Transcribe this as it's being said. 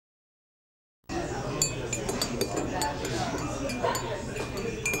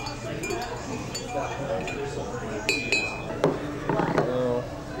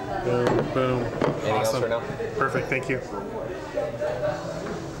Boom. Anything else for now? Perfect, thank you.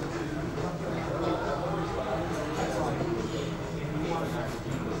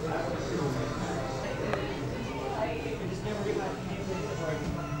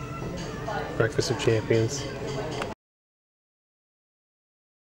 Breakfast of Champions.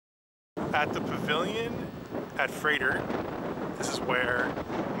 At the pavilion at Freighter, this is where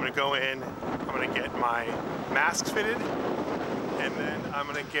I'm gonna go in, I'm gonna get my masks fitted, and then I'm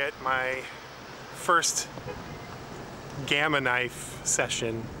gonna get my first gamma knife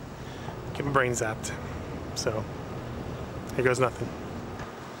session, get my brain zapped. So, here goes nothing.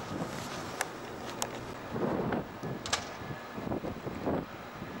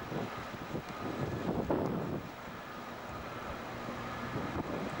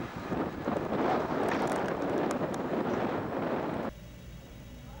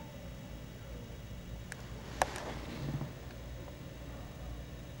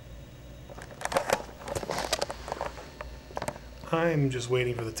 I'm just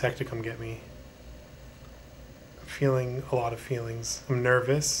waiting for the tech to come get me. I'm feeling a lot of feelings. I'm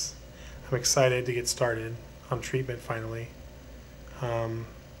nervous. I'm excited to get started on treatment finally. I'm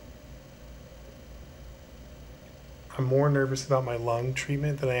more nervous about my lung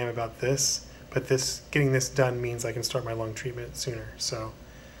treatment than I am about this, but getting this done means I can start my lung treatment sooner. So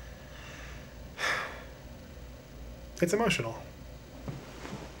it's emotional.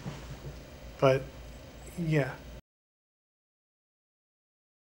 But yeah.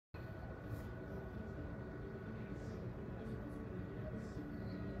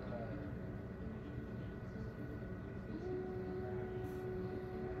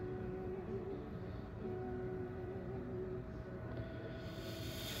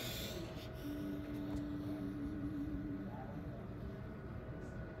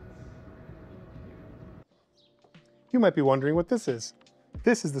 You might be wondering what this is.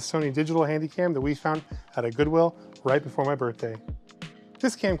 This is the Sony digital handycam that we found at a Goodwill right before my birthday.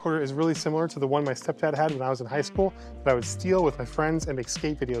 This camcorder is really similar to the one my stepdad had when I was in high school that I would steal with my friends and make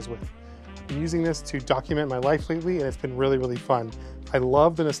skate videos with. I've been using this to document my life lately and it's been really, really fun. I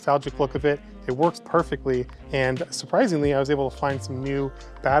love the nostalgic look of it. It works perfectly, and surprisingly, I was able to find some new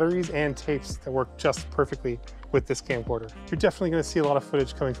batteries and tapes that work just perfectly with this camcorder. You're definitely gonna see a lot of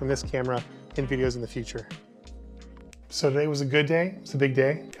footage coming from this camera in videos in the future. So today was a good day. It's a big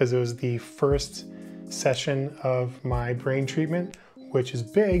day because it was the first session of my brain treatment, which is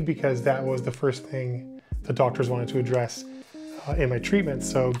big because that was the first thing the doctors wanted to address in my treatment.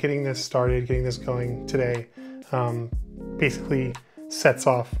 So getting this started, getting this going today, basically sets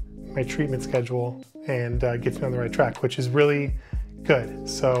off my treatment schedule and gets me on the right track, which is really good.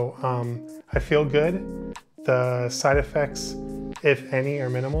 So I feel good. The side effects, if any, are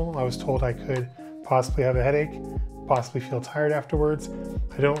minimal. I was told I could possibly have a headache, possibly feel tired afterwards.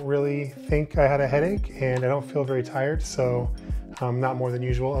 I don't really think I had a headache and I don't feel very tired, so not more than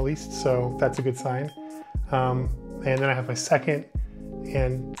usual at least, so that's a good sign. And then I have my second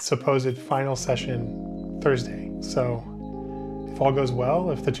and supposed final session Thursday. So if all goes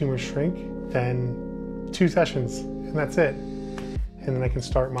well, if the tumors shrink, then 2 sessions and that's it. And then I can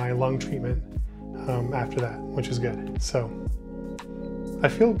start my lung treatment after that, which is good. So I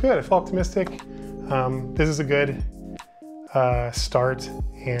feel good, I feel optimistic. This is a good start,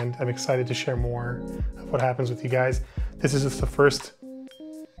 and I'm excited to share more of what happens with you guys. This is just the first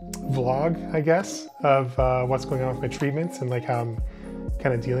vlog, I guess, of what's going on with my treatments and like how I'm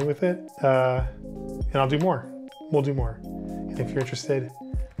kind of dealing with it. And I'll do more. We'll do more. And if you're interested,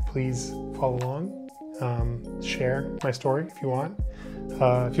 please follow along. Share my story if you want.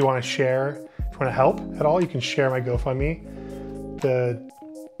 If you want to share, if you want to help at all, you can share my GoFundMe. The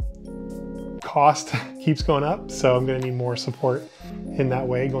cost keeps going up, so I'm going to need more support in that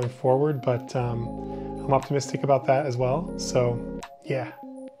way going forward, but I'm optimistic about that as well. So yeah,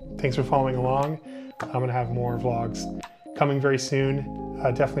 thanks for following along. I'm going to have more vlogs coming very soon,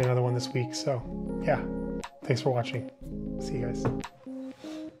 definitely another one this week. So yeah, thanks for watching. See you guys.